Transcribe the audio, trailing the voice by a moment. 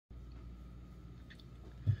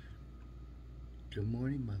Good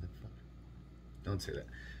morning, motherfucker. Don't say that.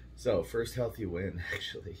 So, first healthy win,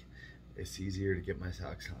 actually. It's easier to get my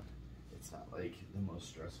socks on. It's not like the most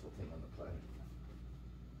stressful thing on the planet.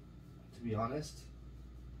 To be honest,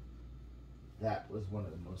 that was one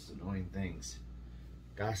of the most annoying things.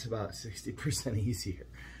 That's about 60% easier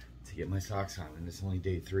to get my socks on, and it's only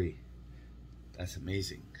day 3. That's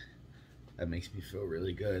amazing. That makes me feel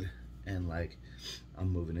really good, and like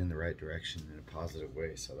I'm moving in the right direction in a positive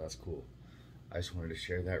way, so that's cool. I just wanted to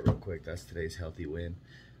share that real quick. That's today's healthy win.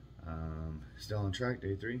 Still on track,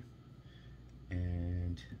 day 3,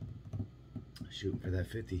 and shooting for that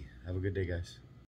 50. Have a good day, guys.